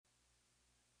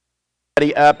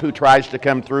Anybody up who tries to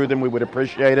come through them, we would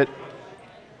appreciate it.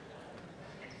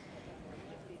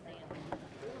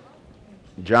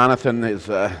 Jonathan is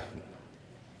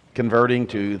converting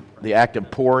to the act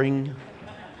of pouring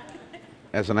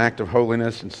as an act of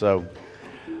holiness, and so,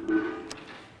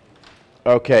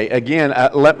 okay, again,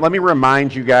 let me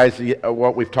remind you guys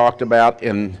what we've talked about,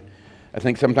 and I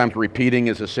think sometimes repeating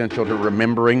is essential to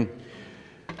remembering.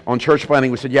 On church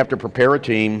planning, we said you have to prepare a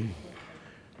team,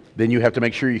 then you have to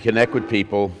make sure you connect with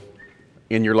people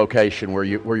in your location where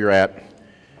you're at,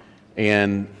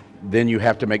 and then you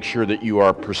have to make sure that you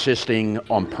are persisting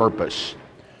on purpose,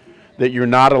 that you're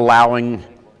not allowing,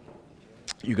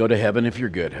 you go to heaven if you're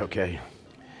good, okay?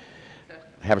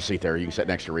 Have a seat there. You can sit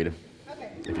next to Rita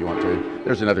if you want to.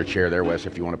 There's another chair there, Wes,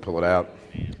 if you want to pull it out.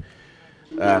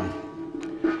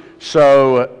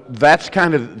 So that's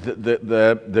kind of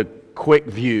the quick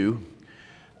view.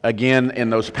 Again,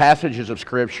 in those passages of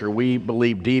Scripture, we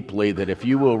believe deeply that if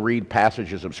you will read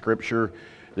passages of Scripture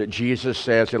that Jesus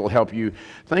says, it'll help you.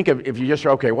 Think of, if you just,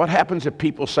 okay, what happens if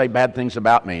people say bad things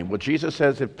about me? Well, Jesus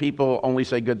says if people only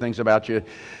say good things about you,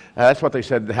 that's what they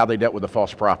said, how they dealt with the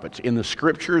false prophets. In the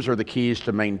Scriptures are the keys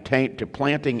to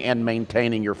planting and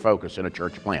maintaining your focus in a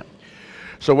church plant.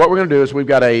 So what we're going to do is we've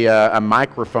got a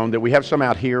microphone that we have some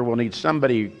out here. We'll need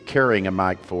somebody carrying a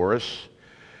mic for us.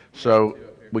 So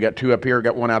we got two up here,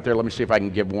 got one out there. Let me see if I can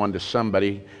give one to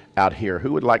somebody out here.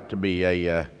 Who would like to be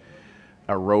a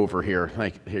rover here?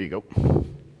 Here you go.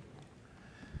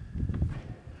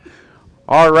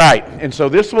 All right, and so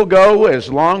this will go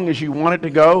as long as you want it to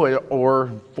go,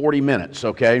 or 40 minutes,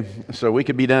 okay? So we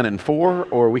could be done in 4,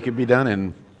 or we could be done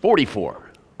in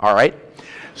 44, all right?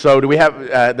 So do we have,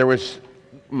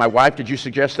 my wife, did you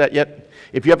suggest that yet?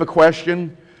 If you have a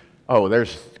question,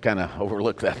 there's kind of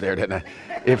overlooked that there, didn't I?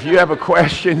 If you have a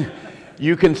question,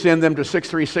 you can send them to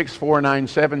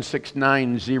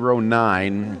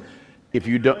 636-497-6909. If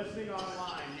you don't, listening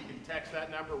online, you can text that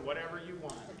number, whatever you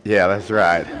want. Yeah, that's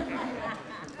right.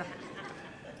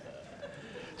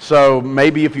 So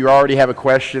maybe if you already have a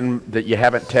question that you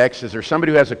haven't texted, is there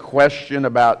somebody who has a question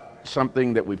about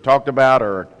something that we've talked about,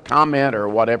 or a comment, or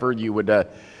whatever you would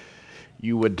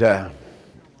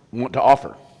want to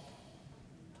offer?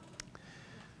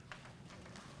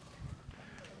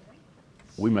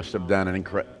 We must have done an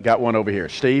got one over here.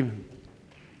 Steve?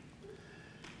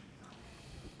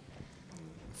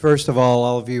 First of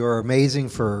all of you are amazing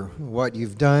for what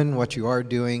you've done, what you are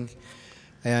doing,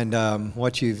 and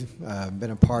what you've been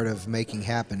a part of making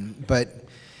happen. But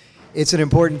it's an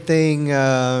important thing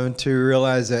to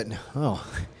realize that,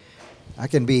 I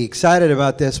can be excited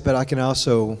about this, but I can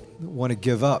also want to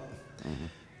give up. Mm-hmm.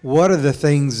 What are the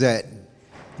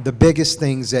biggest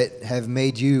things that have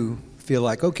made you feel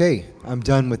like, okay, I'm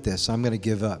done with this, I'm going to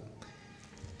give up?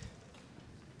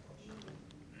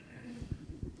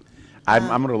 I'm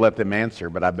going to let them answer,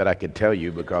 but I bet I could tell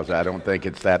you because I don't think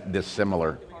it's that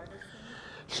dissimilar.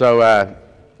 So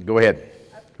go ahead.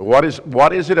 What is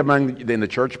it in the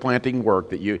church planting work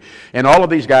that you, and all of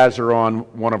these guys are on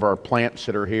one of our plants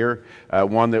that are here,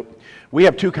 one that, we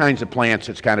have two kinds of plants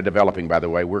that's kind of developing, by the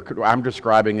way. I'm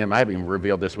describing them, I haven't even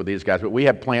revealed this with these guys, but we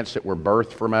have plants that were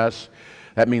birthed from us.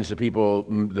 That means the people,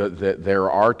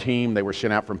 they're our team, they were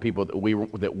sent out from people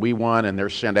that we won, and they're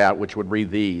sent out, which would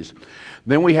read these.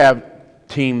 Then we have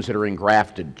teams that are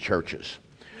engrafted churches.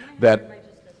 Good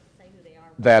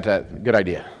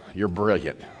idea. You're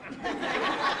brilliant.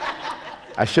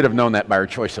 I should have known that by our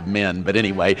choice of men, but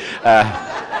anyway.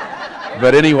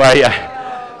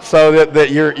 So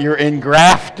that you're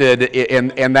engrafted,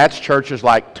 and that's churches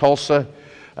like Tulsa,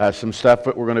 some stuff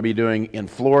that we're going to be doing in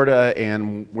Florida,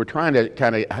 and we're trying to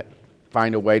kind of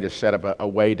find a way to set up a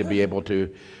way to be able to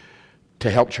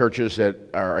help churches that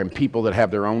are, and people that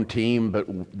have their own team, but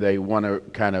they want to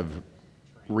kind of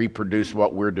reproduce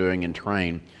what we're doing and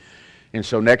train. And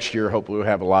so next year, hopefully we'll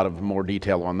have a lot of more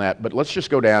detail on that. But let's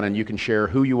just go down and you can share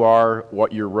who you are,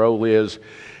 what your role is,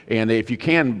 and if you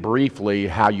can, briefly,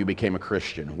 how you became a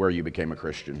Christian, where you became a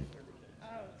Christian.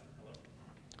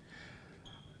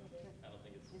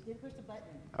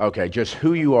 Okay, just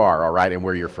who you are, all right, and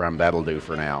where you're from. That'll do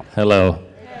for now. Hello.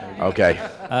 Okay.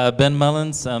 Ben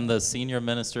Mullins. I'm the senior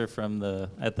minister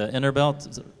at the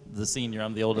Interbelt. The senior.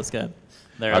 I'm the oldest guy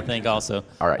there, okay. I think, also.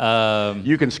 All right.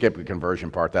 You can skip the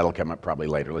conversion part. That'll come up probably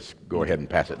later. Let's go ahead and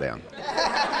pass it down.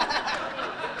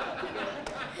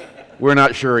 We're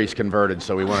not sure he's converted,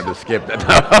 so we wanted to skip it.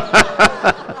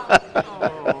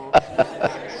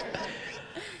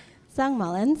 Sang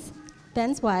Mullins,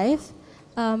 Ben's wife,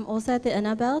 also at the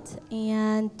Inner Belt.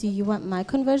 And do you want my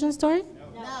conversion story?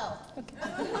 No. Okay.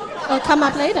 It'll come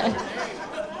up later.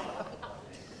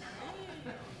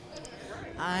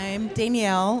 I'm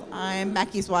Danielle. I'm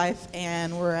Mackie's wife,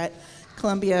 and we're at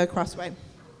Columbia Crossway.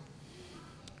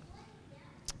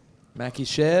 Mackie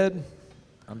Shed.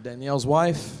 I'm Danielle's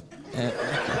wife. And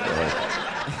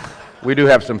We do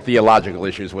have some theological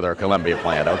issues with our Columbia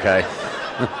plant, okay?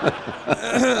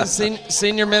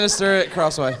 senior minister at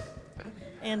Crossway.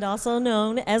 And also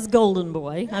known as Golden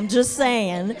Boy. I'm just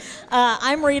saying.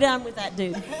 I'm Rita. I'm with that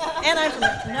dude. And I'm from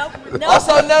nope.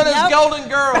 Also known as Golden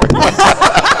Girl.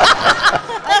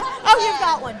 Oh, you've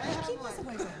got one.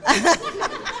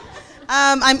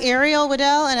 I'm Ariel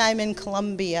Woodell, and I'm in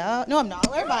Columbia. No, I'm not.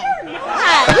 Where am I?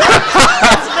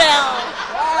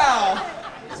 Wow.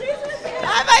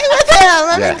 I'm with him.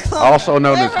 I'm Yeah, in Columbia. also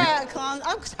known as-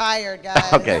 I'm tired,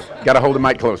 guys. Okay, got to hold the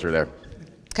mic closer there.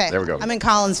 Okay. There we go. I'm in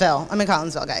Collinsville.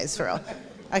 Guys, for real.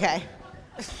 Okay.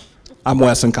 I'm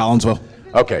Wes in Collinsville.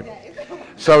 Okay.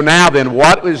 So now then,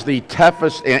 what was the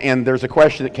toughest, and there's a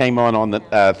question that came on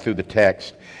the through the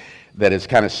text that is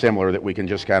kind of similar that we can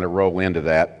just kind of roll into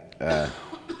that,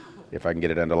 if I can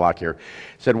get it under lock here. It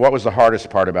said, what was the hardest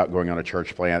part about going on a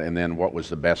church plant, and then what was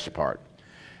the best part?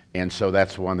 And so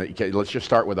that's one that, let's just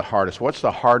start with the hardest. What's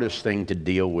the hardest thing to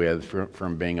deal with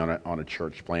from being on a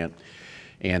church plant?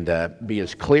 And be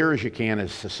as clear as you can,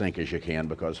 as succinct as you can,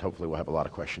 because hopefully we'll have a lot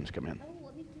of questions come in.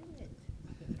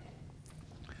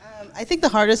 I think the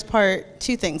hardest part,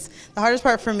 two things. The hardest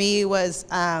part for me was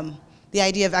the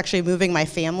idea of actually moving my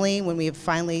family when we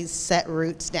finally set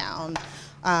roots down.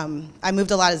 I moved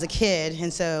a lot as a kid,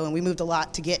 and we moved a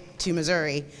lot to get to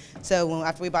Missouri. So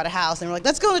after we bought a house, and we're like,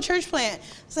 let's go to church plant.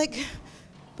 It's like,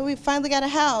 but we finally got a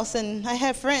house, and I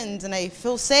have friends, and I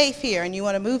feel safe here, and you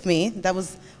want to move me. That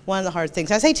was one of the hard things.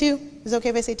 Can I say two? Is it okay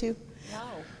if I say two? No.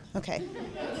 Okay.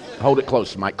 Hold it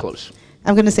close, mic close.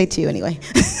 I'm going to say two anyway.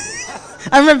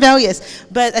 I'm rebellious.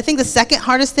 But I think the second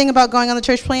hardest thing about going on the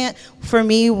church plant for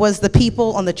me was the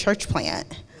people on the church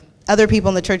plant, other people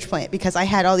on the church plant, because I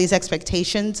had all these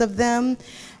expectations of them,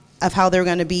 of how they were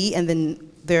going to be, and then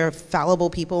they're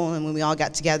fallible people, and when we all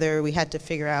got together, we had to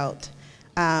figure out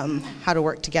how to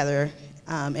work together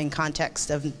in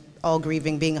context of all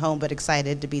grieving, being home, but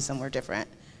excited to be somewhere different.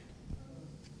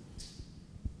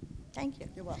 Thank you.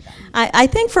 You're welcome. I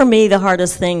think for me the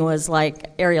hardest thing was,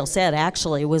 like Ariel said,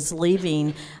 actually, was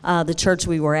leaving the church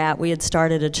we were at. We had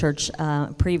started a church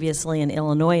previously in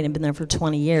Illinois and had been there for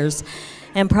 20 years.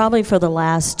 And probably for the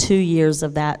last 2 years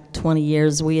of that 20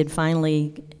 years, we had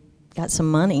finally got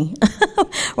some money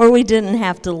or we didn't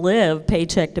have to live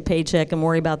paycheck to paycheck and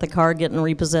worry about the car getting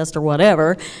repossessed or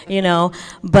whatever,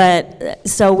 But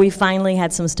so we finally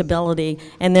had some stability.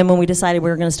 And then when we decided we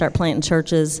were going to start planting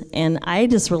churches, and I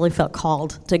just really felt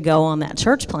called to go on that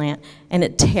church plant, and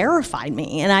it terrified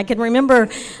me. And I can remember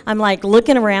I'm like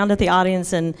looking around at the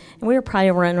audience, and we were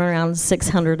probably running around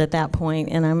 600 at that point,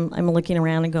 and I'm looking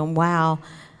around and going, wow,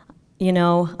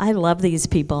 I love these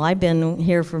people. I've been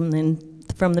here from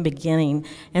the beginning.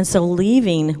 And so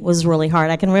leaving was really hard.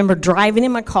 I can remember driving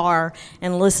in my car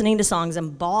and listening to songs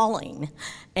and bawling.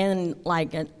 And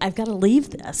like, I've got to leave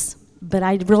this. But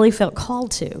I really felt called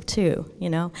to, too,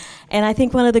 And I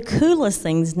think one of the coolest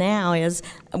things now is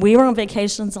we were on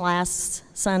vacations last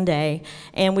Sunday,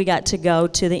 and we got to go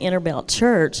to the Interbelt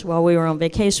Church while we were on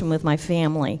vacation with my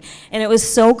family. And it was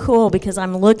so cool because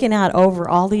I'm looking out over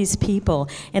all these people,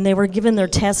 and they were giving their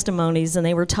testimonies, and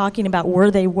they were talking about where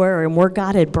they were and where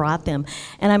God had brought them.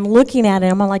 And I'm looking at it,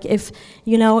 and I'm like, if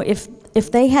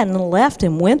they hadn't left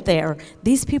and went there,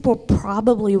 these people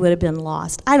probably would have been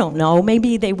lost. I don't know.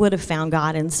 Maybe they would have found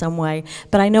God in some way.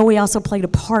 But I know we also played a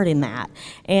part in that.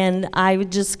 And I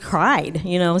just cried,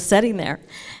 sitting there.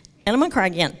 And I'm going to cry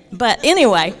again. But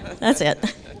anyway, that's it.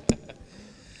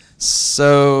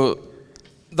 So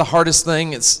the hardest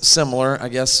thing, it's similar, I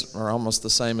guess, or almost the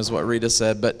same as what Rita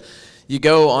said. But you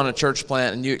go on a church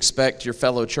plant and you expect your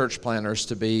fellow church planters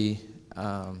to be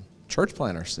church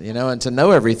planters, and to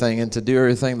know everything and to do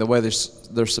everything the way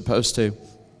they're supposed to.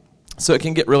 So it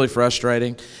can get really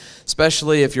frustrating,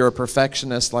 especially if you're a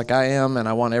perfectionist like I am, and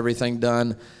I want everything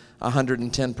done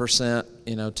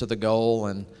 110%, to the goal.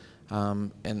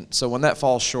 And so when that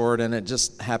falls short, and it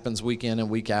just happens week in and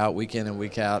week out,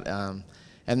 and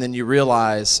then you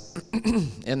realize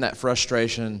in that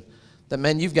frustration that,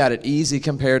 man, you've got it easy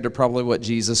compared to probably what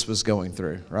Jesus was going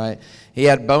through, right? He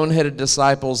had boneheaded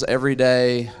disciples every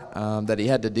day that he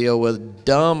had to deal with,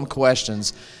 dumb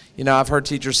questions. I've heard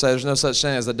teachers say there's no such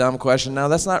thing as a dumb question. No,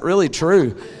 that's not really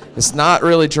true. It's not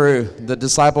really true. The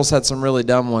disciples had some really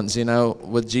dumb ones,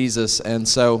 with Jesus. And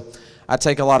so I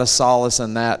take a lot of solace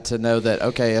in that, to know that,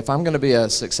 okay, if I'm going to be a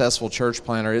successful church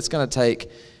planter, it's going to take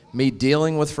me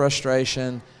dealing with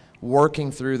frustration,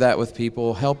 working through that with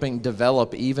people, helping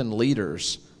develop even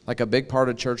leaders Like a big part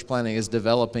of church planting is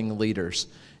developing leaders,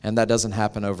 and that doesn't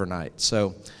happen overnight.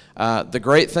 So the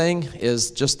great thing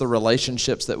is just the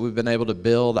relationships that we've been able to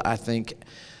build, I think,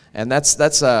 and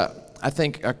that's I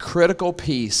think a critical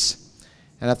piece.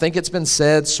 And I think it's been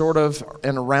said sort of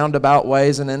in roundabout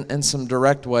ways and in some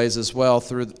direct ways as well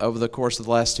over the course of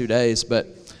the last 2 days. But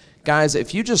guys,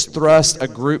 if you just thrust a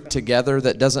group together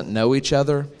that doesn't know each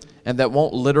other and that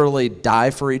won't literally die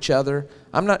for each other,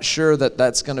 I'm not sure that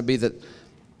that's going to be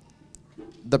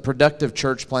the productive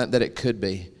church plant that it could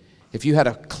be. If you had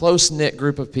a close-knit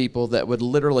group of people that would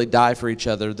literally die for each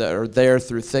other, that are there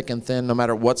through thick and thin no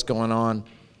matter what's going on,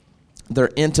 they're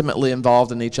intimately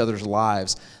involved in each other's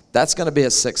lives, that's going to be a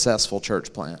successful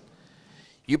church plant.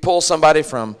 You pull somebody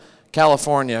from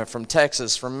California, from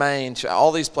Texas, from Maine, to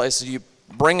all these places, you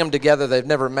bring them together, they've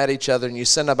never met each other, and you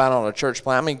send them out on a church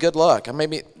plant. I mean, good luck. I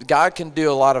mean, God can do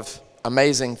a lot of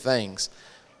amazing things.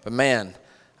 But man,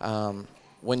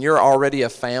 when you're already a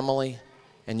family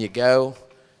and you go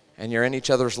and you're in each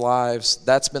other's lives,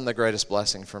 that's been the greatest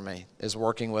blessing for me, is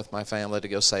working with my family to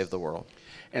go save the world.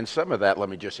 And some of that, let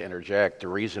me just interject, the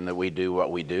reason that we do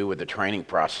what we do with the training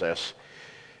process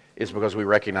is because we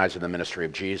recognize in the ministry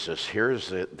of Jesus, here's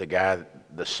the guy,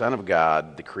 the Son of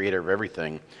God, the creator of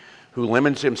everything, who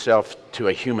limits himself to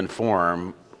a human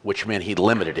form, which meant he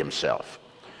limited himself.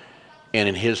 And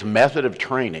in his method of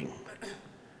training,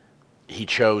 he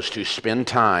chose to spend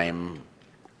time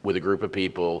with a group of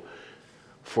people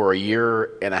for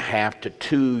 1.5 to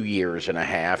 2 years and a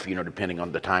half, depending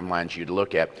on the timelines you'd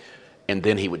look at, and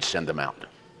then he would send them out.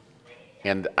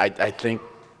 And I think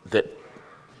that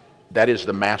is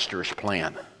the master's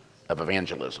plan of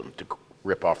evangelism, to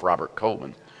rip off Robert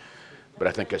Coleman. But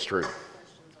I think that's true.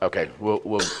 Okay,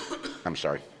 we'll I'm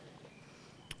sorry.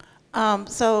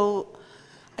 So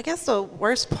I guess the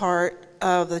worst part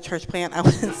of the church plant, I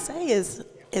would say,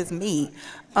 is me.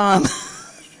 We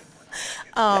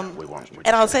won't.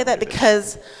 And I'll say that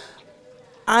because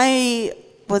I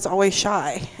was always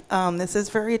shy. This is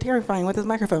very terrifying with this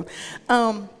microphone.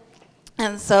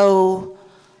 And so,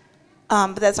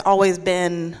 but that's always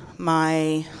been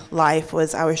my life,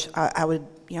 was I would,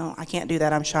 I can't do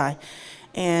that, I'm shy.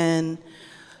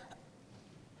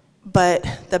 But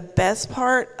the best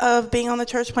part of being on the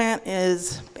church plant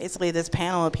is basically this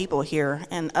panel of people here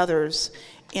and others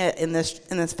in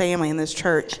this family, in this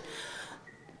church,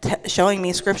 showing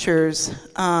me scriptures,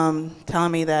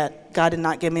 telling me that God did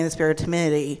not give me the spirit of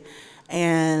timidity,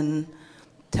 and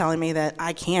telling me that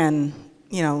I can,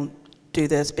 do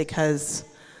this because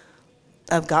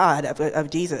of God, of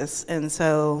Jesus. And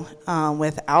so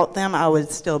without them, I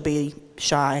would still be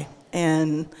shy.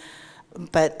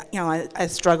 But I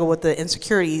struggle with the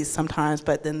insecurities sometimes,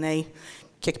 but then they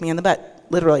kick me in the butt,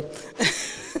 literally.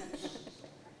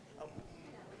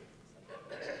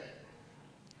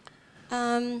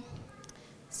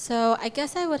 So I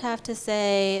guess I would have to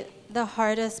say the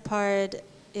hardest part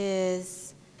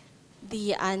is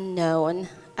the unknown.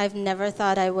 I've never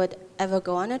thought I would ever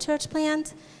go on a church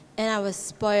plant, and I was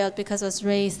spoiled because I was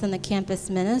raised in the campus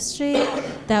ministry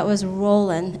that was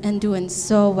rolling and doing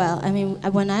so well. I mean,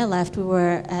 when I left, we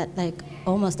were at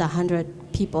almost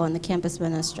 100 people in the campus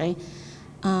ministry.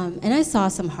 And I saw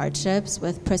some hardships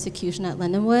with persecution at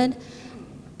Lindenwood,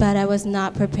 but I was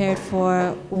not prepared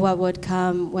for what would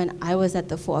come when I was at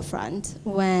the forefront,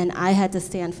 when I had to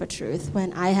stand for truth,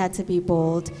 when I had to be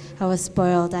bold. I was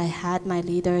spoiled. I had my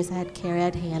leaders. I had Carrie, I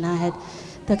had Hannah, I had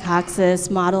the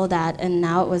Coxes model that, and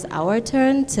now it was our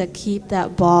turn to keep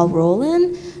that ball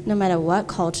rolling, no matter what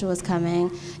culture was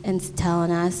coming and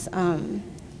telling us.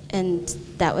 And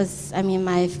that was,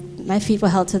 my feet were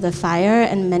held to the fire,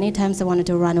 and many times I wanted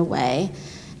to run away.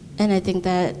 And I think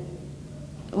that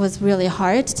was really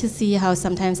hard to see how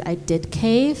sometimes I did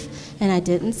cave and I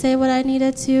didn't say what I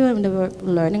needed to, and there were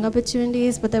learning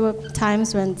opportunities, but there were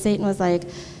times when Satan was like,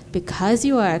 because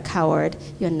you are a coward,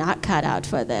 you're not cut out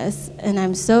for this. And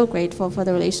I'm so grateful for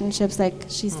the relationships, like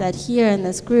she said here in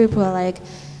this group, who are like,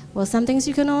 well, some things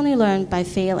you can only learn by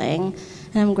failing.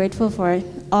 And I'm grateful for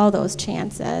all those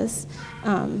chances.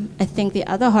 I think the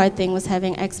other hard thing was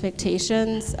having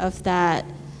expectations of that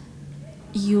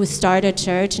you start a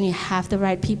church and you have the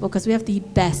right people, because we have the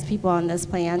best people on this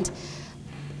plant,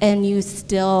 and you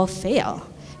still fail.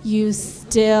 You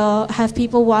still have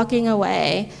people walking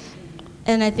away.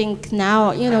 And I think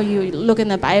now, you look in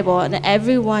the Bible and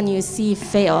everyone you see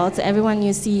failed. Everyone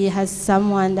you see has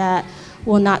someone that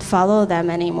will not follow them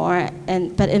anymore.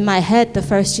 But in my head, the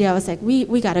first year I was like,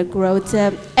 we got to grow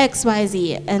to X, Y,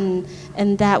 Z, and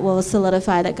that will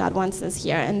solidify that God wants us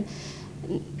here. And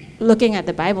looking at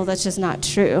the Bible, that's just not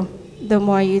true. The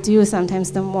more you do,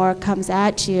 sometimes the more comes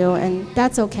at you, and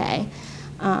that's okay.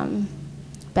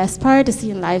 best part is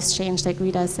seeing lives change, like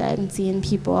Rita said, and seeing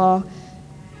people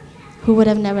who would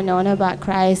have never known about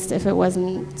Christ if it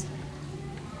wasn't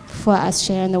for us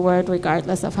sharing the word,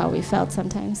 regardless of how we felt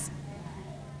sometimes.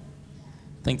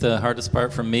 I think the hardest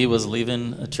part for me was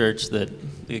leaving a church that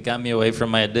it got me away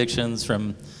from my addictions,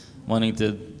 from wanting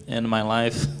to end my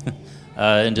life,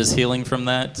 and just healing from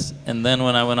that. And then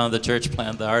when I went on the church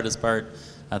plant, the hardest part,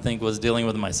 I think, was dealing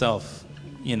with myself,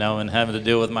 and having to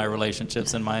deal with my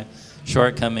relationships and my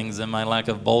shortcomings and my lack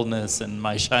of boldness and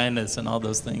my shyness and all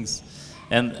those things.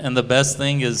 And the best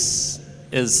thing is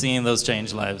seeing those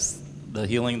change lives, the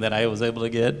healing that I was able to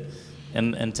get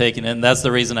and taking it. And that's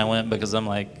the reason I went, because I'm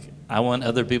like, I want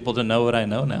other people to know what I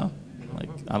know now. Like,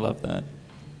 I love that.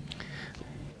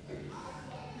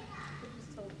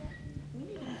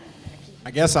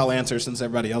 I guess I'll answer since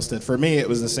everybody else did. For me, it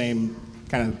was the same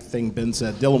kind of thing Ben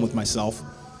said, dealing with myself.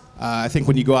 I think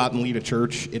when you go out and lead a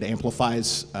church, it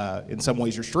amplifies, in some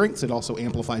ways, your strengths. It also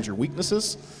amplifies your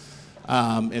weaknesses.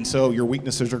 And so your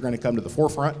weaknesses are going to come to the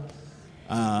forefront.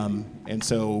 And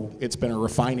so it's been a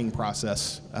refining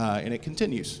process, and it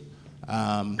continues.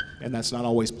 And that's not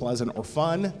always pleasant or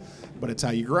fun, but it's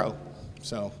how you grow.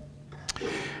 So.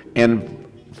 And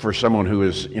for someone who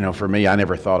is, for me, I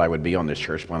never thought I would be on this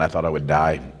church plant. I thought I would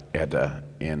die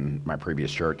in my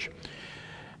previous church.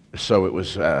 So it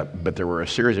was, but there were a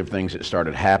series of things that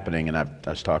started happening, and I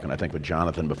was talking, I think, with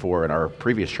Jonathan before. In our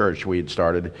previous church, we had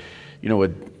started,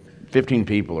 with 15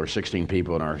 people or 16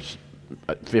 people in our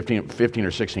 15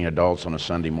 or 16 adults on a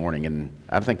Sunday morning, and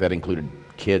I think that included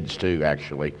kids too,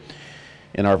 actually.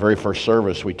 In our very first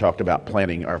service, we talked about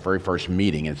planning our very first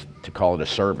meeting, and to call it a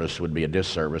service would be a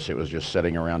disservice. It was just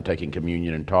sitting around taking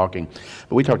communion and talking.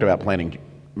 But we talked about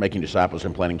making disciples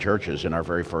and planting churches in our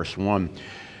very first one.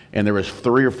 And there was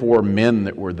 3 or 4 men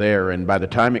that were there, and by the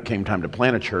time it came time to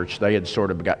plant a church, they had sort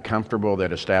of got comfortable.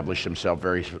 They'd established themselves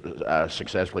very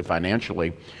successfully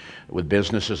financially with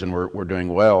businesses and were doing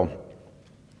well.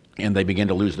 And they began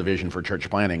to lose the vision for church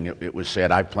planting. It was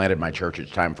said, I've planted my church,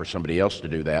 it's time for somebody else to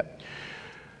do that.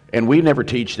 And we never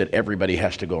teach that everybody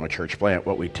has to go on a church plant.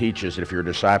 What we teach is that if you're a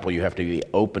disciple, you have to be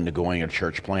open to going on a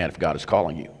church plant if God is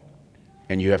calling you.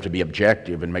 And you have to be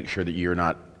objective and make sure that you're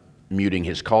not muting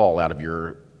his call out of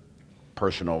your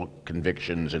personal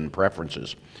convictions and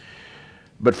preferences.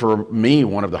 But for me,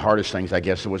 one of the hardest things, I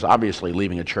guess, was obviously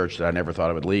leaving a church that I never thought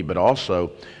I would leave, but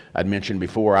also, I'd mentioned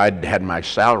before, I'd had my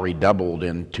salary doubled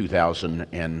in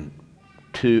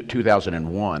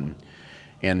 2001.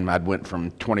 And I'd went from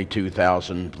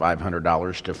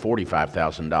 $22,500 to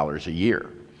 $45,000 a year.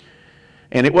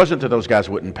 And it wasn't that those guys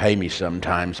wouldn't pay me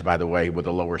sometimes, by the way, with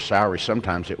a lower salary.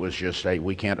 Sometimes it was just, hey,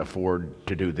 we can't afford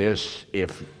to do this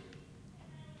if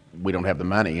we don't have the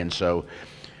money. And so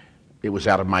it was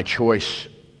out of my choice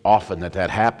often that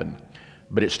happened.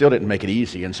 But it still didn't make it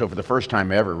easy. And so for the first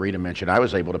time ever, Rita mentioned, I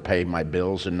was able to pay my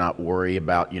bills and not worry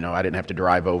about, I didn't have to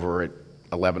drive over at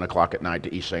 11 o'clock at night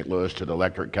to East St. Louis to the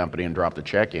electric company and drop the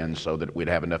check in so that we'd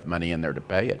have enough money in there to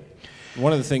pay it.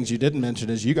 One of the things you didn't mention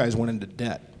is you guys went into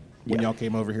debt when y'all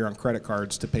came over here on credit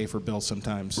cards to pay for bills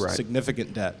sometimes. Right.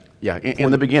 Significant debt. Yeah, in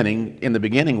the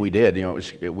beginning we did. It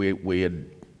was,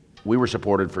 we were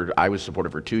supported I was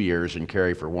supported for 2 years and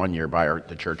Carrie for 1 year by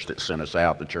the church that sent us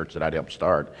out, the church that I'd helped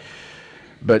start.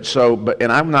 But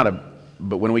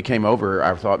when we came over,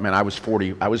 I thought, man, I was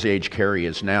 40, I was the age Carrie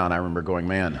is now, and I remember going,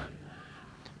 man,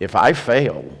 if I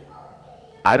fail,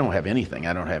 I don't have anything.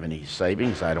 I don't have any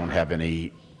savings. I don't have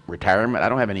any retirement. I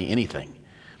don't have anything.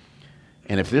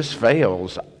 And if this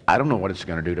fails, I don't know what it's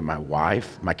going to do to my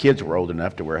wife. My kids were old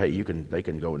enough to where, hey, they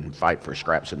can go and fight for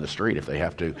scraps in the street if they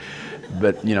have to.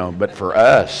 But for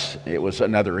us, it was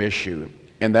another issue.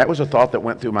 And that was a thought that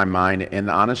went through my mind. And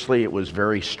honestly, it was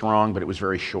very strong, but it was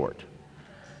very short,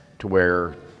 to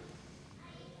where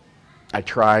I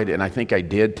tried, and I think I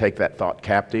did take that thought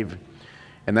captive.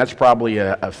 And that's probably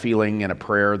a feeling and a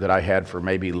prayer that I had for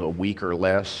maybe a week or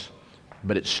less.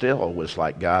 But it still was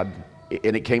like, God,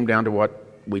 and it came down to what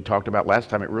we talked about last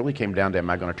time. It really came down to,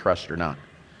 am I going to trust or not?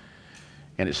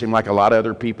 And it seemed like a lot of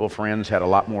other people, friends, had a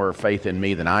lot more faith in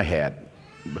me than I had.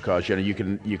 Because, you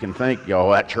can think,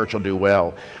 that church will do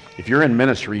well. If you're in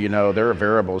ministry, there are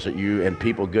variables that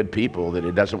good people, that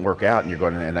it doesn't work out, and you're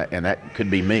going, and that could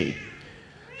be me.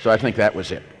 So I think that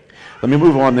was it. Let me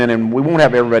move on then, and we won't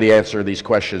have everybody answer these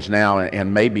questions now,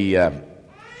 and maybe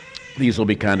these will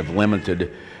be kind of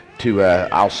limited to,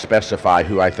 I'll specify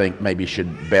who I think maybe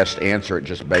should best answer it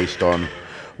just based on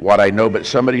what I know. But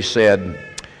somebody said,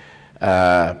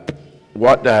 how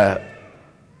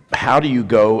do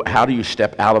you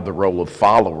step out of the role of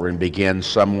follower and begin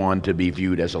someone to be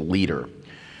viewed as a leader?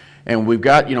 And we've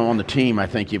got, on the team, I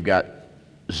think you've got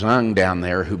Zung down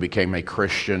there, who became a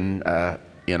Christian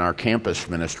in our campus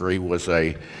ministry, was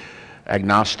a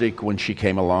agnostic when she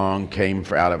came along,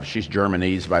 she's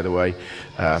Germanese, by the way,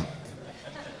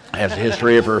 has a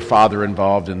history of her father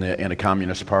involved in a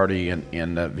communist party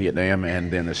in Vietnam, and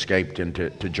then escaped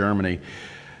into Germany,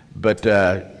 but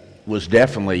was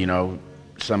definitely,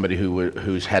 somebody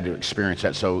who's had to experience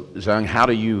that. So Zung, how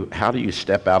do you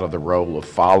step out of the role of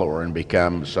follower and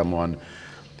become someone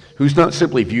who's not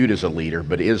simply viewed as a leader,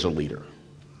 but is a leader?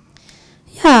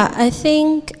 Yeah, I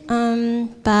think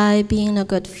by being a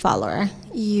good follower,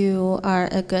 you are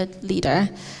a good leader.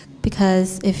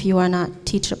 Because if you are not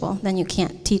teachable, then you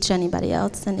can't teach anybody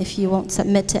else. And if you won't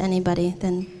submit to anybody,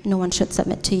 then no one should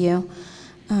submit to you.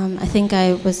 I think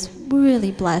I was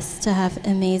really blessed to have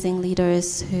amazing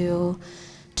leaders who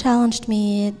challenged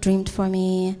me, dreamed for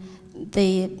me.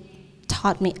 They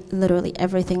taught me literally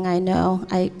everything I know.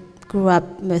 I grew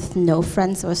up with no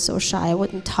friends. I was so shy. I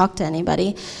wouldn't talk to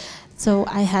anybody. So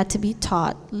I had to be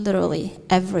taught literally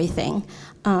everything.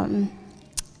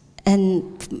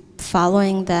 And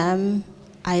following them,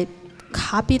 I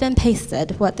copied and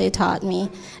pasted what they taught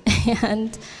me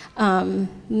and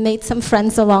made some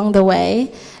friends along the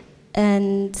way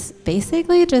and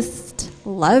basically just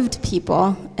loved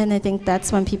people. And I think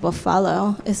that's when people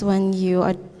follow, is when you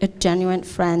are a genuine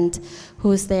friend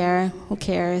who's there, who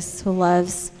cares, who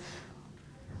loves,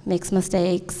 makes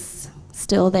mistakes,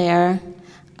 still there.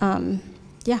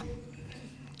 Yeah.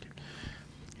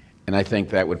 And I think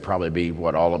that would probably be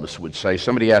what all of us would say.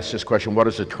 Somebody asked this question: what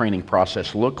does the training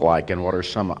process look like, and what are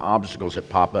some obstacles that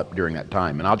pop up during that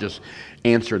time? And I'll just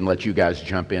answer and let you guys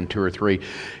jump in, 2 or 3.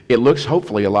 It looks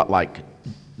hopefully a lot like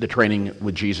the training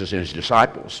with Jesus and his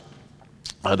disciples.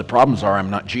 The problems are I'm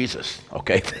not Jesus,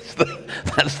 okay?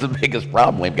 That's the biggest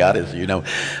problem we've got is,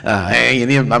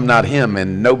 hey, I'm not him,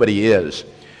 and nobody is.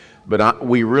 But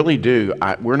we really do.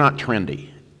 We're not trendy.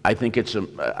 I think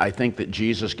that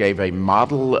Jesus gave a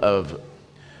model of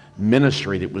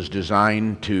ministry that was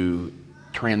designed to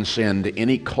transcend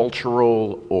any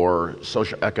cultural or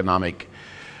socioeconomic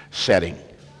setting,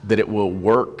 that it will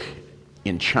work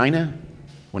in China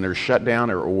when they're shut down,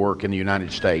 or work in the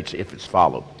United States if it's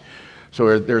followed.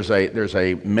 So there's a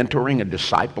mentoring, a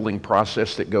discipling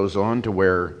process that goes on to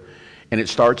where, and it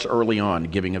starts early on,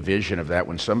 giving a vision of that.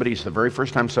 When the very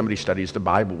first time somebody studies the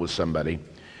Bible with somebody,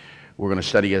 we're going to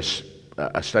study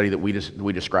a study that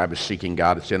we describe as seeking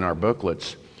God. It's in our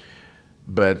booklets.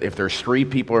 But if there's 3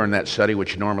 people are in that study,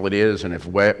 which normally it is, and if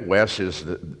Wes is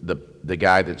the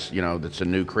guy that's a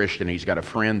new Christian, he's got a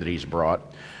friend that he's brought,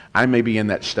 I may be in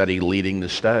that study leading the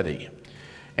study.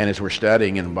 And as we're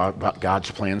studying and about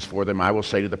God's plans for them, I will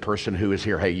say to the person who is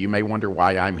here, hey, you may wonder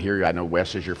why I'm here. I know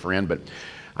Wes is your friend, but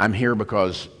I'm here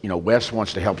because Wes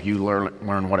wants to help you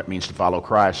learn what it means to follow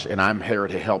Christ, and I'm here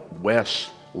to help Wes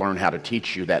learn how to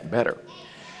teach you that better.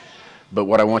 But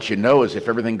what I want you to know is if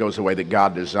everything goes the way that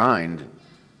God designed,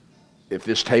 if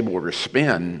this table were to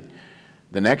spin,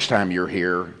 the next time you're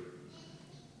here,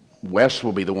 Wes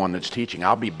will be the one that's teaching.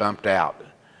 I'll be bumped out,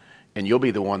 and you'll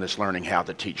be the one that's learning how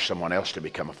to teach someone else to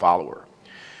become a follower.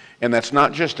 And that's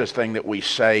not just a thing that we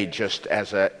say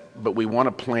but we want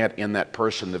to plant in that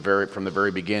person from the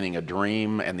very beginning a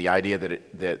dream and the idea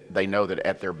that they know that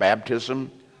at their baptism,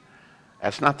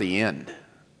 that's not the end.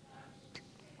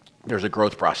 There's a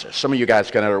growth process. Some of you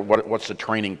guys what's the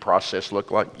training process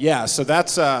look like? Yeah, so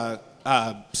that's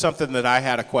something that I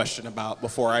had a question about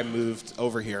before I moved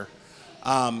over here.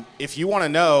 If you want to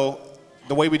know,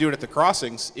 the way we do it at the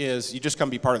Crossings is you just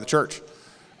come be part of the church.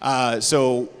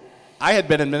 So I had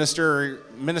been in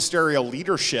ministerial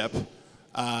leadership.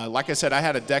 Like I said, I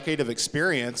had a decade of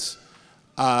experience.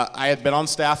 I had been on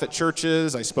staff at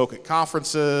churches. I spoke at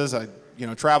conferences. I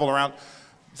traveled around.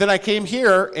 Then I came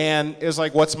here, and it was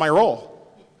like, what's my role?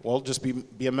 Well, just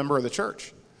be a member of the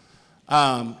church.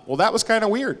 Well, that was kind of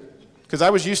weird, because I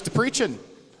was used to preaching.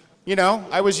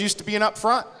 I was used to being up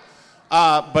front.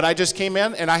 But I just came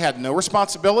in, and I had no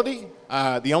responsibility.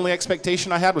 The only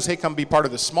expectation I had was, hey, come be part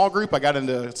of this small group. I got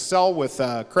into a cell with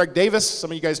Craig Davis.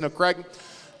 Some of you guys know Craig.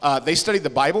 They studied the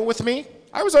Bible with me.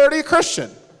 I was already a Christian.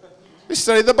 They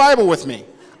studied the Bible with me.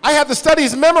 I had the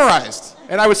studies memorized,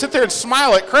 and I would sit there and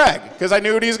smile at Craig because I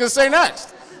knew what he was going to say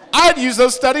next. I had used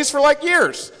those studies for like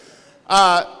years,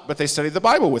 but they studied the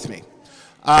Bible with me,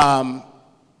 and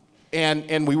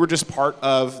we were just part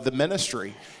of the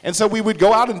ministry. And so we would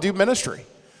go out and do ministry.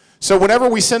 So whenever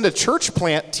we send a church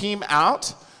plant team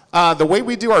out, the way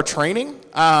we do our training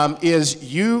is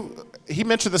he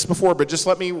mentioned this before, but just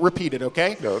let me repeat it,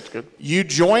 okay? No, it's good. You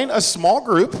join a small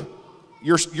group.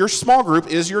 Your small group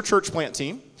is your church plant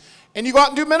team. And you go out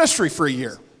and do ministry for a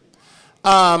year.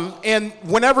 And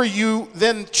whenever you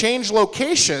then change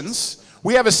locations,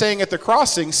 we have a saying at the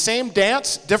crossing, same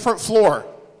dance, different floor.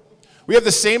 We have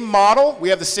the same model, we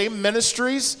have the same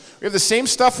ministries, we have the same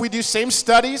stuff we do, same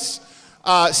studies,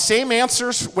 same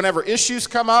answers whenever issues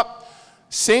come up,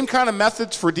 same kind of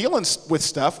methods for dealing with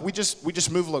stuff. We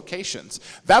just move locations.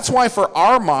 That's why for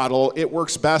our model, it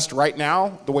works best right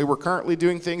now, the way we're currently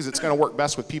doing things. It's going to work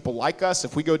best with people like us.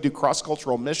 If we go do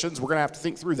cross-cultural missions, we're going to have to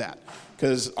think through that,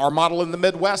 because our model in the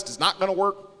Midwest is not going to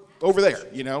work over there.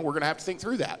 We're going to have to think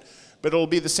through that. But it'll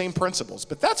be the same principles.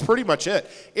 But that's pretty much it.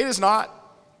 It is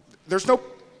not, there's no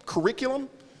curriculum.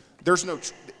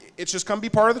 It's just come be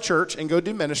part of the church and go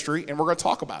do ministry, and we're going to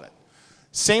talk about it.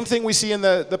 Same thing we see in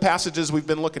the passages we've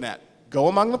been looking at. Go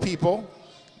among the people,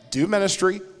 do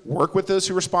ministry, work with those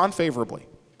who respond favorably,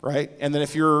 right? And then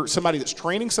if you're somebody that's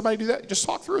training somebody to do that, just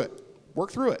talk through it.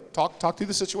 Work through it. Talk through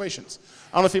the situations.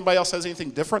 I don't know if anybody else has anything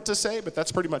different to say, but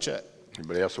that's pretty much it.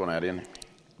 Anybody else want to add in?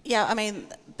 Yeah, I mean,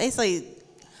 basically,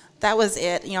 that was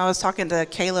it. I was talking to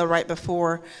Kayla right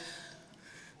before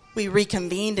we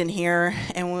reconvened in here,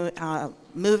 and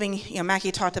moving,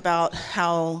 Mackie talked about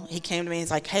how he came to me,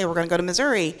 he's like, hey, we're going to go to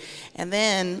Missouri. And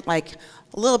then, like,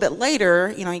 a little bit later,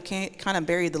 he kind of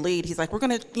buried the lead. He's like, we're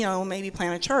going to, maybe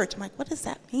plant a church. I'm like, what does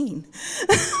that mean?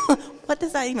 What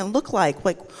does that even look like?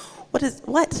 Like,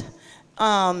 what?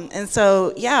 And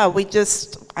so, yeah,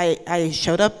 I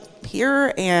showed up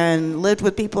here and lived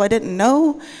with people I didn't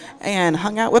know and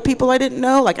hung out with people I didn't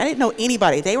know. Like, I didn't know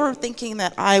anybody. They were thinking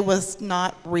that I was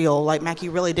not real, like Mackie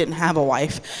really didn't have a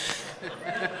wife.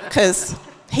 Because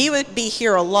he would be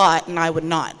here a lot and I would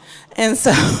not. And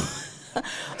so,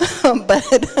 but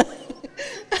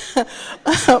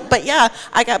yeah,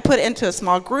 I got put into a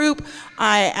small group.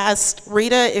 I asked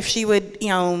Rita if she would,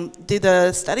 do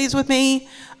the studies with me,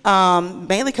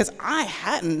 mainly because I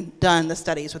hadn't done the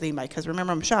studies with anybody, because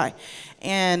remember, I'm shy.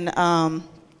 And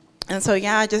so,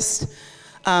 yeah,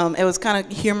 it was kind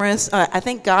of humorous. I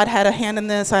think God had a hand in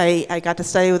this. I got to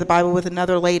study with the Bible with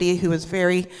another lady who was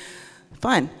very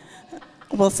fun.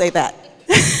 We'll say that.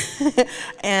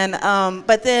 And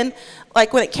but then,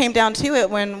 like, when it came down to it,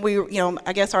 when we,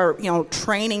 I guess our,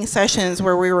 training sessions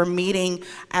where we were meeting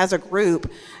as a group,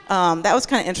 that was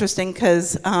kind of interesting,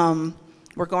 because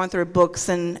we're going through books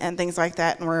and things like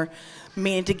that, and we're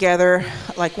meeting together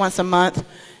like once a month,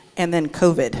 and then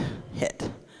COVID hit.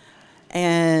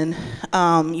 And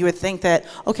you would think that,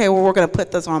 okay, well, we're going to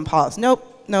put this on pause.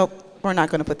 Nope, we're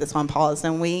not going to put this on pause.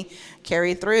 And we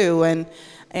carry through, and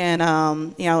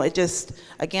it just,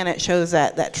 again, it shows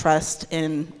that trust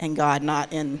in God,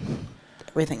 not in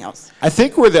everything else. I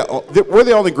think we're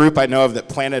the only group I know of that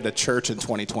planted a church in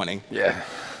 2020. Yeah.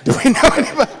 Do we know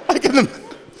anybody?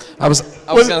 I was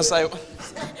going to say,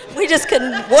 We just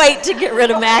couldn't wait to get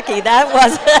rid of Mackie. That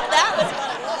was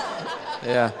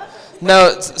yeah.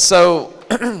 No, so,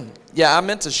 yeah, I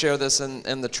meant to share this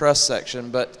in the trust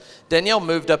section, but Danielle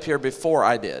moved up here before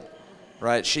I did,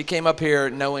 right? She came up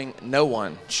here knowing no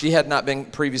one. She had not been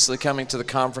previously coming to the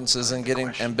conferences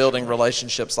and building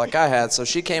relationships like I had, so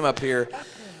she came up here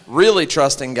really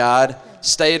trusting God,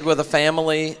 stayed with a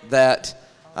family that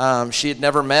she had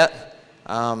never met,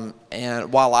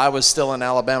 and while I was still in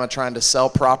Alabama trying to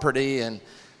sell property and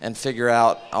figure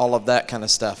out all of that kind of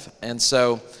stuff. And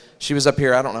so she was up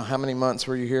here, I don't know, how many months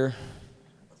were you here?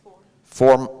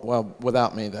 4. Well,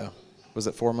 without me, though. Was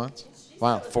it 4 months?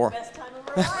 Wow, 4.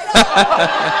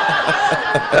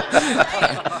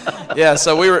 Yeah,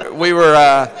 so we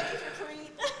were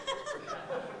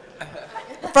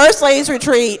First Ladies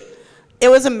Retreat, it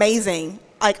was amazing.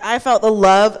 Like, I felt the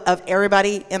love of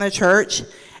everybody in the church,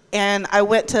 and I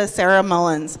went to Sarah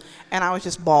Mullins, and I was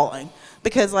just bawling,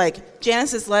 because, like,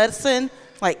 Janice's lesson,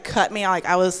 like, cut me. Like,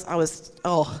 I was, but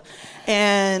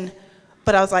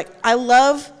I was like, I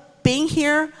love being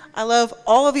here. I love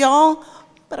all of y'all,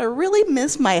 but I really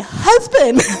miss my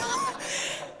husband.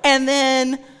 And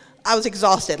then I was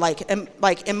exhausted,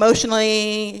 like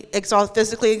emotionally exhausted,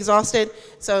 physically exhausted.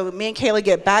 So me and Kayla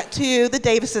get back to the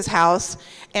Davis's house,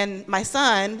 and my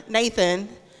son, Nathan,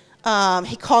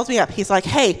 he calls me up. He's like,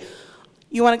 hey,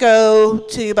 you want to go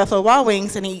to Buffalo Wild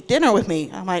Wings and eat dinner with me?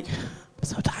 I'm like, I'm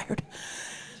so tired.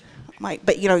 I'm like,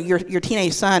 but your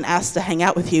teenage son asked to hang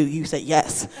out with you. You said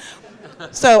yes.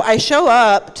 So I show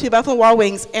up to Buffalo Wild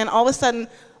Wings, and all of a sudden,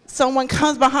 someone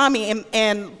comes behind me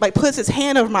and like puts his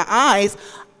hand over my eyes.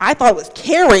 I thought it was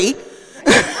Carrie,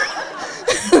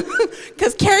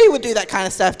 because Carrie would do that kind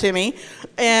of stuff to me.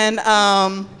 And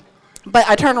but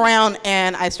I turned around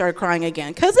and I started crying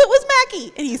again, because it was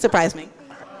Mackie, and he surprised me.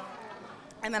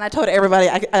 And then I told everybody.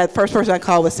 First person I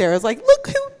called was Sarah. I was like, look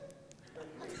who.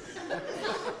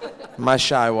 my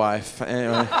shy wife.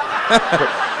 Anyway.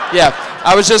 Yeah,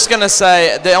 I was just going to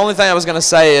say, the only thing I was going to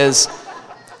say is,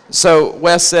 so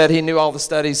Wes said he knew all the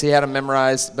studies, he had them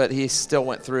memorized, but he still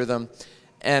went through them.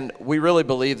 And we really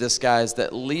believe this, guys,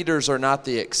 that leaders are not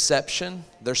the exception.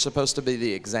 They're supposed to be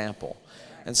the example.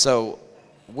 And so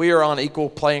we are on equal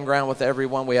playing ground with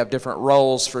everyone. We have different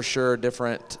roles for sure,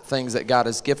 different things that God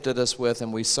has gifted us with,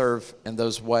 and we serve in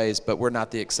those ways, but we're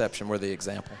not the exception, we're the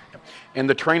example. And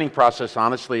the training process,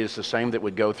 honestly, is the same that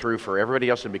would go through for everybody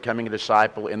else in becoming a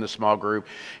disciple in the small group.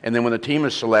 And then when the team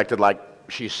is selected, like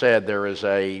she said,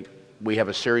 we have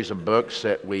a series of books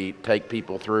that we take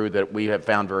people through that we have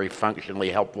found very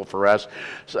functionally helpful for us.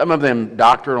 Some of them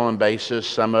doctrinal in basis,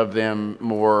 some of them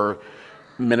more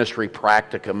ministry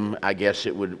practicum, I guess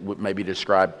it would maybe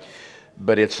describe.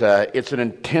 But it's an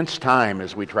intense time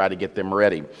as we try to get them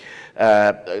ready.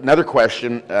 Another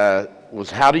question was,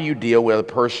 how do you deal with a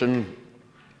person,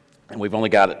 and we've only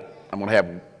got, I'm going to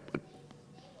have,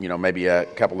 maybe a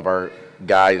couple of our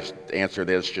guys answer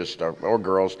this, or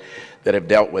girls that have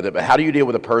dealt with it, but how do you deal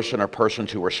with a person or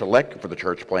persons who were selected for the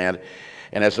church plant,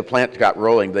 and as the plant got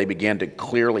rolling, they began to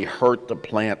clearly hurt the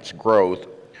plant's growth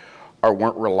or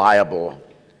weren't reliable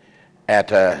as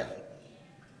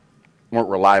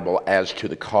to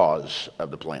the cause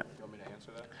of the plant? You want me to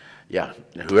answer that? Yeah,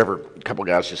 whoever, a couple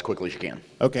guys, as quickly as you can.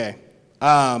 Okay.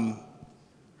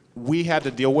 We had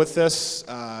to deal with this,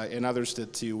 and others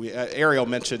did too. Ariel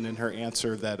mentioned in her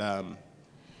answer that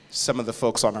some of the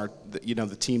folks on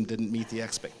the team didn't meet the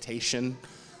expectation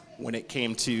when it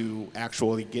came to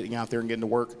actually getting out there and getting to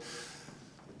work.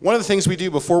 One of the things we do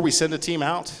before we send a team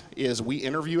out is we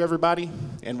interview everybody,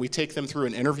 and we take them through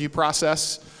an interview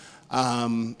process.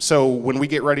 So when we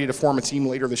get ready to form a team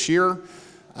later this year,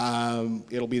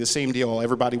 it'll be the same deal.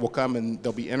 Everybody will come and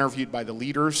they'll be interviewed by the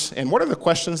leaders. And what are the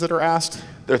questions that are asked?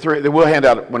 There are three. We'll hand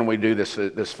out when we do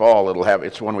this fall.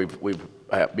 It's one we've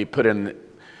be put in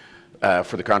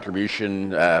for the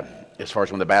contribution. As far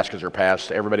as when the baskets are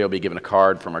passed, everybody will be given a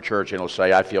card from our church, and it'll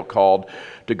say, "I feel called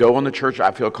to go on the church. I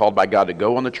feel called by God to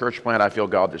go on the church plant. I feel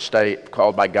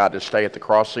called by God to stay at the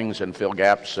crossings and fill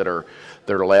gaps that are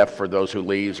left for those who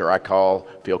leaves. Or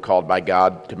feel called by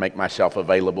God to make myself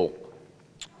available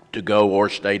to go or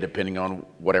stay, depending on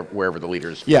wherever the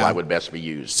leaders feel I would best be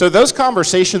used." So those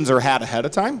conversations are had ahead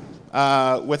of time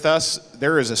with us.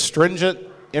 There is a stringent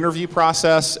interview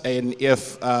process, and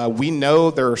if we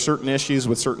know there are certain issues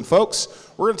with certain folks,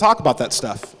 we're going to talk about that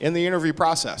stuff in the interview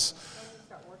process.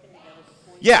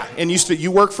 Yeah, and you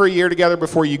work for a year together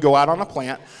before you go out on a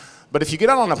plant. But if you get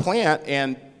out on a plant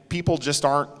and people just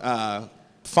aren't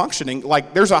functioning,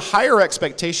 like there's a higher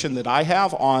expectation that I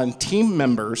have on team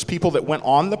members, people that went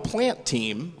on the plant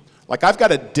team. Like I've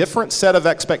got a different set of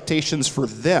expectations for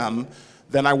them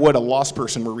than I would a lost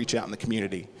person we're reaching out in the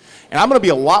community. And I'm going to be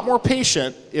a lot more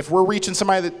patient if we're reaching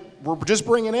somebody that we're just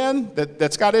bringing in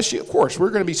that's got issue. Of course,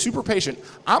 we're going to be super patient.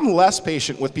 I'm less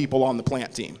patient with people on the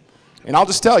plant team. And I'll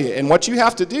just tell you, and what you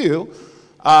have to do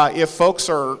if folks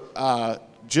are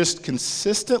just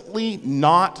consistently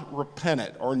not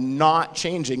repentant or not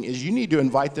changing is you need to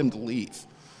invite them to leave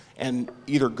and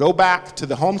either go back to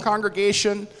the home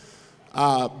congregation,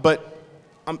 but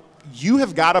you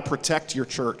have got to protect your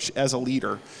church as a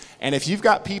leader. And if you've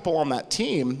got people on that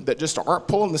team that just aren't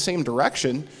pulling the same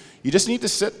direction, you just need to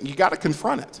sit, you got to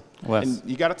confront it. Wes. And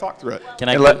you got to talk through it. Can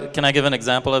I give an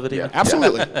example of it even?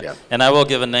 Absolutely. Yeah. And I will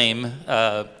give a name,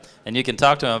 and you can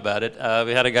talk to him about it.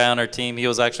 We had a guy on our team. He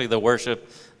was actually the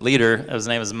worship leader. His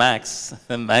name is Max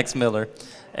Miller.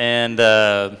 And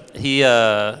he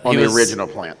was On the original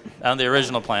plant. On the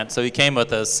original plant. So he came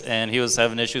with us, and he was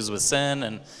having issues with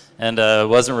sin and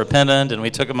wasn't repentant, and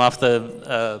we took him off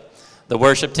the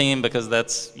worship team because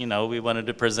that's, we wanted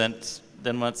to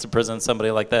didn't want to present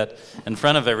somebody like that in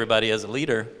front of everybody as a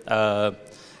leader.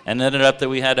 And it ended up that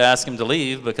we had to ask him to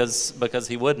leave because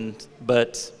he wouldn't.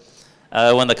 But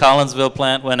when the Collinsville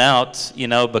plant went out,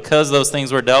 because those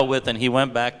things were dealt with, and he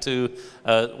went back to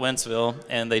Wentzville,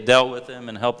 and they dealt with him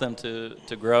and helped them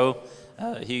to grow.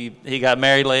 He got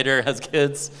married later, has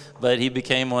kids, but he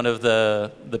became one of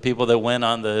the people that went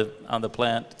on the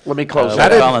plant. Let me close I that.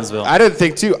 didn't, I didn't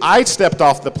think too. I stepped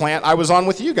off the plant. I was on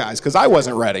with you guys because I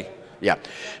wasn't ready. Yeah,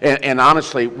 and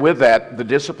honestly, with that, the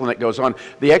discipline that goes on,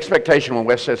 the expectation when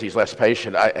Wes says he's less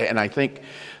patient, I think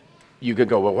you could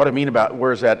go, well, what do I mean about,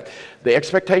 where's that? The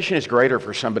expectation is greater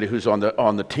for somebody who's on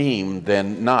the team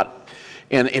than not.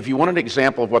 And if you want an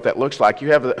example of what that looks like,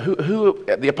 you have who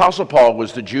the Apostle Paul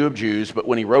was the Jew of Jews, but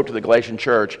when he wrote to the Galatian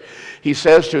church, he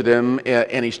says to them,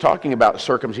 and he's talking about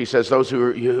circumcision. He says, "Those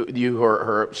who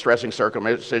are stressing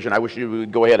circumcision, I wish you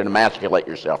would go ahead and emasculate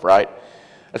yourself." Right?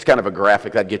 That's kind of a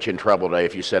graphic. That'd get you in trouble today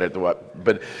if you said it.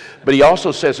 But he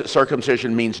also says that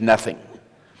circumcision means nothing.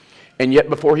 And yet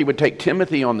before he would take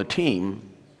Timothy on the team,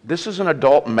 this is an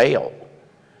adult male.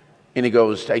 And he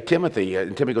goes, hey, Timothy.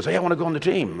 And Timothy goes, hey, I want to go on the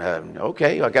team.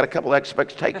 Okay, I got a couple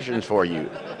expectations for you.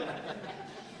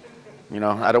 You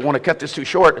know, I don't want to cut this too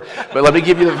short, but let me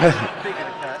give you the...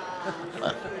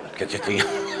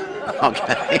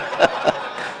 Okay.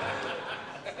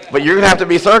 But you're going to have to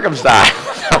be circumcised,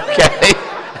 okay?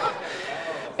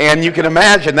 And you can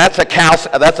imagine that's a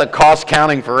cost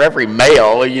counting for every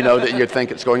male, you know, that you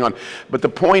think it's going on. But the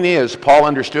point is, Paul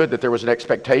understood that there was an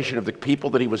expectation of the people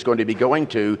that he was going to be going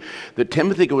to, that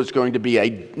Timothy was going to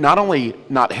be not only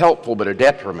not helpful, but a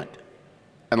detriment.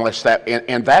 Unless that,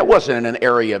 and that wasn't in an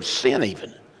area of sin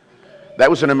even. That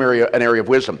was an area of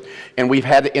wisdom. And we've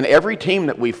had, in every team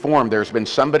that we've formed, there's been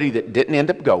somebody that didn't end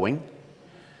up going.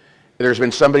 There's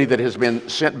been somebody that has been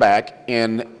sent back.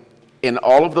 And in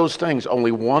all of those things,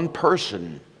 only one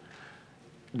person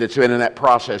that's been in that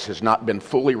process has not been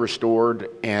fully restored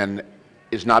and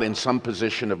is not in some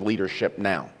position of leadership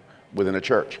now within a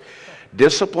church.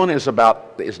 Discipline is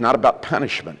not about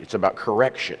punishment. It's about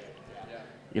correction.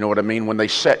 You know what I mean? When they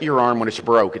set your arm when it's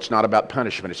broke, it's not about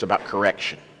punishment. It's about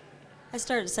correction. I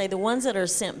started to say the ones that are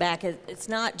sent back, it's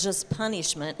not just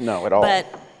punishment. No, at all. But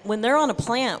when they're on a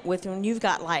plant when you've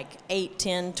got like 8,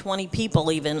 10, 20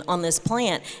 people even on this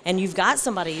plant, and you've got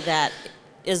somebody that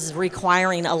is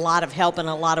requiring a lot of help and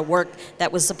a lot of work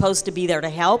that was supposed to be there to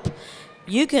help,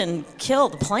 you can kill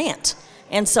the plant.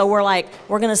 And so we're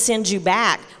going to send you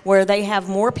back where they have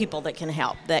more people that can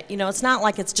help. That, you know, it's not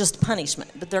like it's just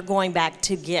punishment, but they're going back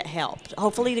to get help,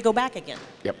 hopefully to go back again.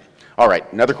 Yep. All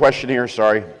right, another question here,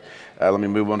 sorry. Let me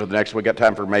move on to the next. We got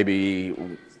time for maybe...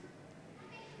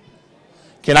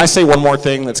 Can I say one more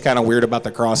thing that's kind of weird about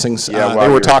the crossings? Yeah, they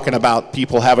were talking about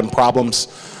people having problems.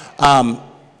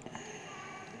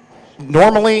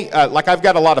 Normally, like I've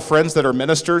got a lot of friends that are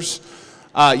ministers.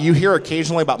 You hear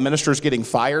occasionally about ministers getting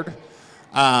fired.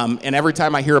 And every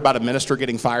time I hear about a minister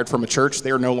getting fired from a church, they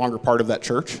are no longer part of that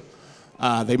church.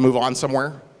 They move on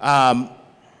somewhere.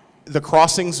 The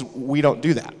crossings, we don't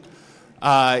do that.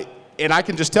 And I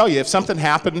can just tell you, if something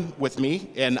happened with me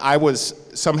and I was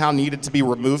somehow needed to be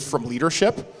removed from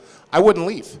leadership, I wouldn't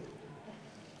leave.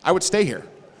 I would stay here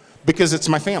because it's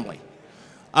my family.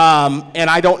 And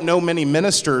I don't know many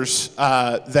ministers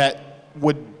that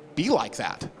would be like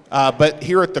that. But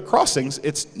here at the crossings,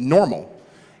 it's normal.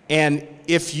 And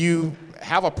if you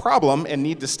have a problem and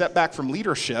need to step back from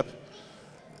leadership,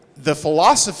 the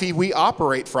philosophy we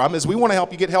operate from is we want to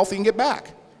help you get healthy and get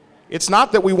back. It's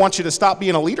not that we want you to stop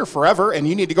being a leader forever and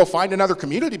you need to go find another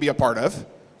community to be a part of,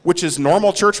 which is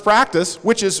normal church practice,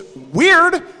 which is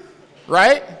weird,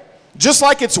 right? Just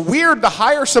like it's weird to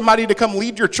hire somebody to come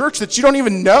lead your church that you don't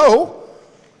even know.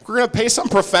 We're going to pay some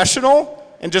professional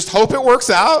and just hope it works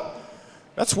out.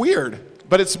 That's weird.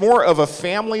 But it's more of a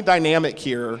family dynamic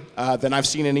here than I've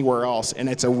seen anywhere else. And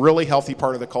it's a really healthy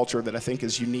part of the culture that I think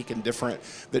is unique and different,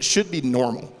 that should be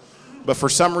normal. But for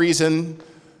some reason,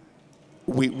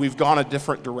 we've gone a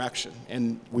different direction.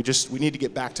 And we need to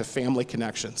get back to family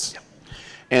connections.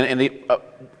 And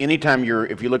anytime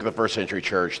if you look at the first century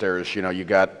church, there's, you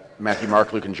got Matthew,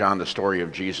 Mark, Luke, and John, the story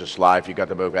of Jesus' life. You got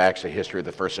the book of Acts, the history of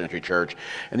the first century church.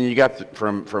 And then you got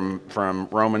from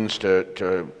Romans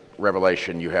to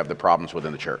Revelation, you have the problems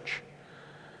within the church.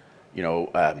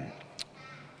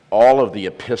 All of the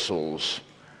epistles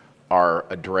are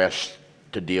addressed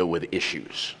to deal with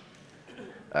issues.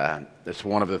 That's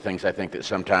one of the things I think that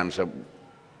sometimes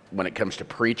when it comes to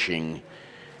preaching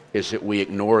is that we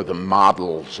ignore the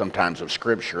model sometimes of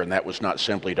Scripture, and that was not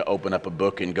simply to open up a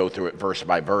book and go through it verse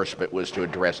by verse, but was to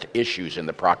address issues in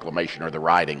the proclamation or the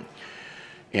writing.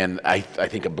 And I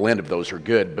think a blend of those are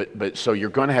good, but so you're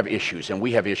going to have issues, and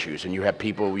we have issues, and you have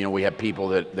people, we have people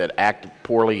that act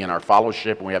poorly in our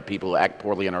fellowship, and we have people who act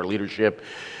poorly in our leadership.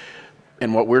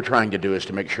 And what we're trying to do is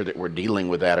to make sure that we're dealing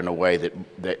with that in a way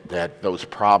that those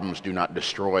problems do not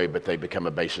destroy, but they become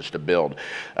a basis to build.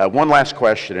 One last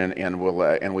question,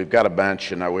 and we've got a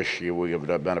bunch, and I wish we would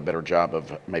have done a better job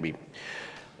of maybe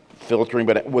filtering.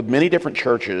 But with many different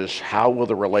churches, how will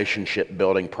the relationship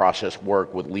building process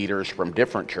work with leaders from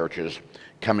different churches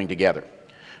coming together?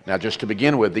 Now, just to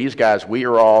begin with, these guys, we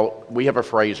have a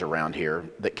phrase around here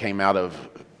that came out of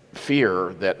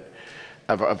fear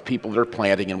of people that are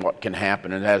planting and what can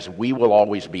happen, and as we will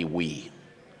always be we.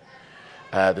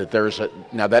 Now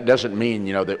that doesn't mean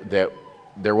that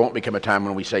there won't become a time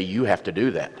when we say you have to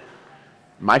do that.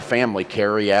 My family,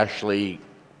 Carrie, Ashley,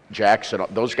 Jackson,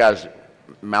 those guys,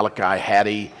 Malachi,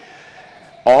 Hattie,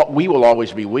 we will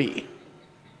always be we.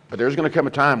 But there's going to come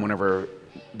a time whenever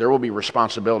there will be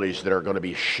responsibilities that are going to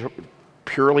be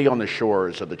purely on the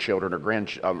shores of the children or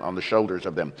on the shoulders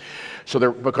of them.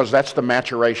 So because that's the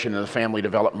maturation and the family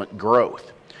development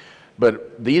growth.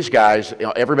 But these guys,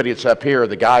 everybody that's up here,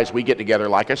 the guys, we get together,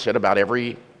 like I said, about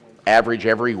every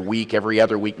week, every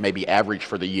other week, maybe average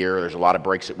for the year. There's a lot of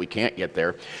breaks that we can't get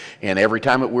there. And every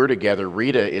time that we're together,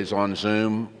 Rita is on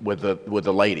Zoom with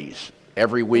the ladies.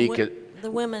 Every week. The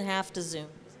women have to Zoom.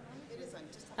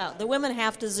 Oh, the women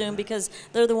have to Zoom because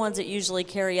they're the ones that usually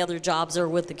carry other jobs or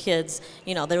with the kids.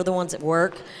 You know, they're the ones at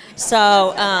work.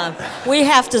 So we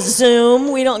have to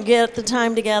Zoom. We don't get the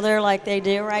time together like they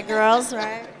do, right, girls?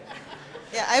 Right?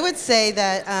 Yeah, I would say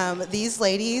that these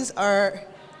ladies are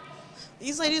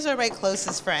my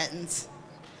closest friends.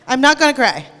 I'm not gonna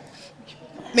cry,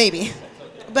 maybe,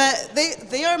 but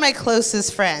they are my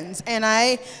closest friends, and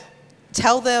I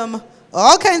tell them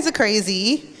all kinds of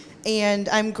crazy, and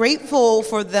I'm grateful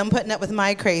for them putting up with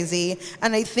my crazy.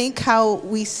 And I think how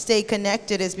we stay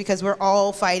connected is because we're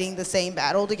all fighting the same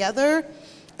battle together,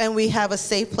 and we have a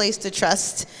safe place to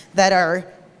trust that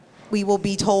we will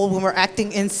be told when we're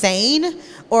acting insane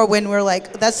or when we're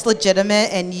like, that's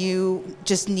legitimate and you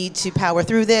just need to power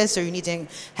through this or you need to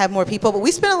have more people. But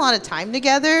we spent a lot of time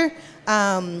together.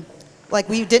 Like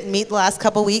we didn't meet the last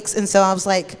couple weeks, and so I was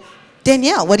like,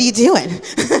 Danielle, what are you doing?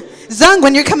 Zung,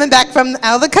 when you're coming back from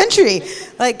out of the country.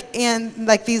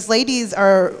 These ladies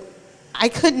I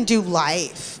couldn't do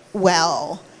life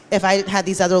well if I had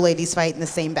these other ladies fighting the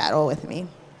same battle with me.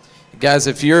 Guys,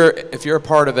 if you're a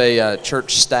part of a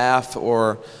church staff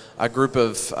or a group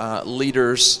of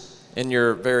leaders in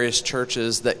your various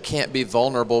churches that can't be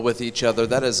vulnerable with each other,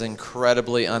 that is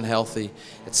incredibly unhealthy.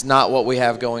 It's not what we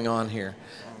have going on here.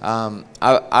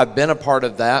 I've been a part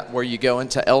of that, where you go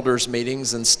into elders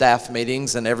meetings and staff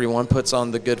meetings and everyone puts on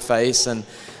the good face and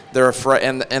they're afraid,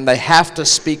 and they have to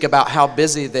speak about how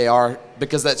busy they are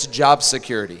because that's job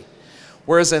security.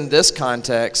 Whereas in this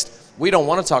context, we don't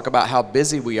want to talk about how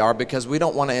busy we are because we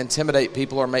don't want to intimidate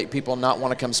people or make people not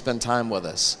want to come spend time with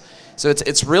us. So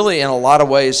it's really in a lot of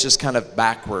ways just kind of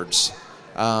backwards,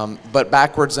 but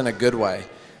backwards in a good way.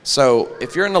 So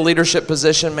if you're in a leadership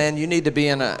position, man, you need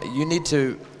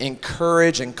to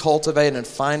encourage and cultivate and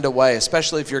find a way,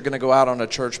 especially if you're going to go out on a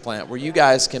church plant, where you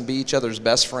guys can be each other's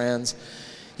best friends.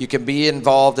 You can be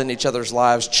involved in each other's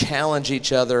lives, challenge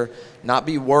each other, not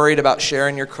be worried about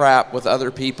sharing your crap with other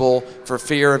people for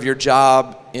fear of your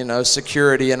job,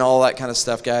 security and all that kind of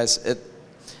stuff, guys.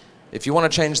 If you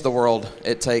want to change the world,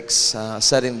 it takes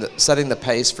setting the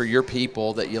pace for your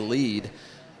people that you lead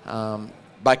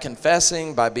by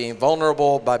confessing, by being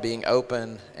vulnerable, by being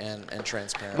open and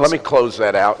transparent. Let me close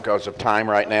that out because of time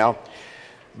right now.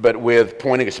 But with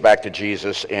pointing us back to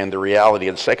Jesus and the reality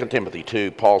in 2 Timothy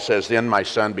 2, Paul says, "Then, my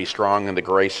son, be strong in the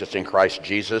grace that's in Christ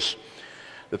Jesus."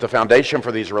 That the foundation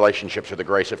for these relationships are the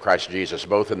grace of Christ Jesus,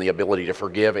 both in the ability to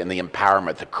forgive and the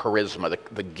empowerment, the charisma,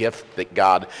 the gift that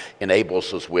God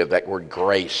enables us with. That word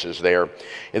grace is there.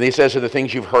 And he says, "The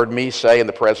things you've heard me say in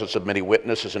the presence of many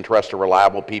witnesses, entrust to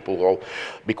reliable people who will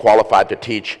be qualified to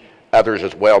teach others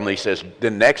as well." And he says,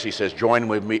 join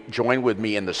with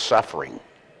me in the suffering.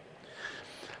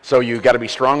 So you've got to be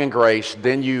strong in grace.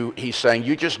 Then he's saying,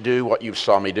 you just do what you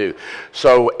saw me do.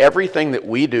 So everything that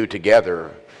we do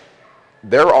together,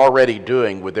 they're already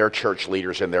doing with their church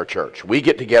leaders in their church. We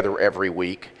get together every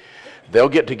week. They'll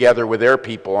get together with their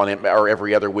people or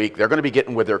every other week. They're going to be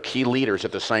getting with their key leaders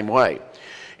at the same way.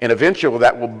 And eventually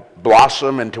that will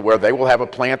blossom into where they will have a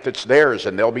plant that's theirs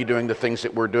and they'll be doing the things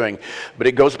that we're doing. But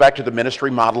it goes back to the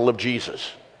ministry model of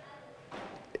Jesus.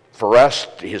 For us,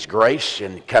 his grace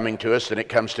and coming to us, then it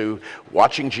comes to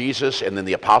watching Jesus, and then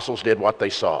the apostles did what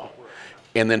they saw.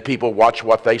 And then people watch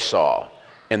what they saw.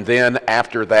 And then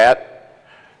after that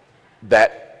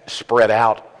spread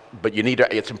out. But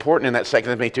it's important in that 2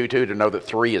 Timothy 2 to know that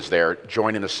 3 is there,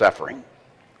 joining the suffering.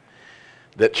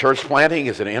 That church planting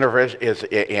is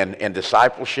and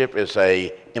discipleship is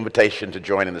a invitation to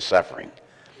join in the suffering.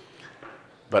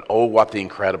 But oh, what the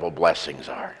incredible blessings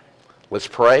are. Let's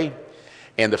pray.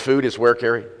 And the food is where,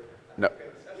 Carrie? No.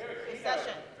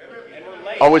 Session.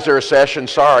 Oh, is there a session?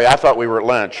 Sorry, I thought we were at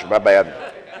lunch. My bad.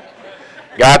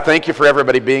 God, thank you for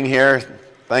everybody being here.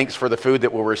 Thanks for the food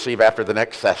that we'll receive after the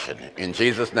next session. In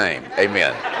Jesus' name,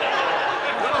 amen.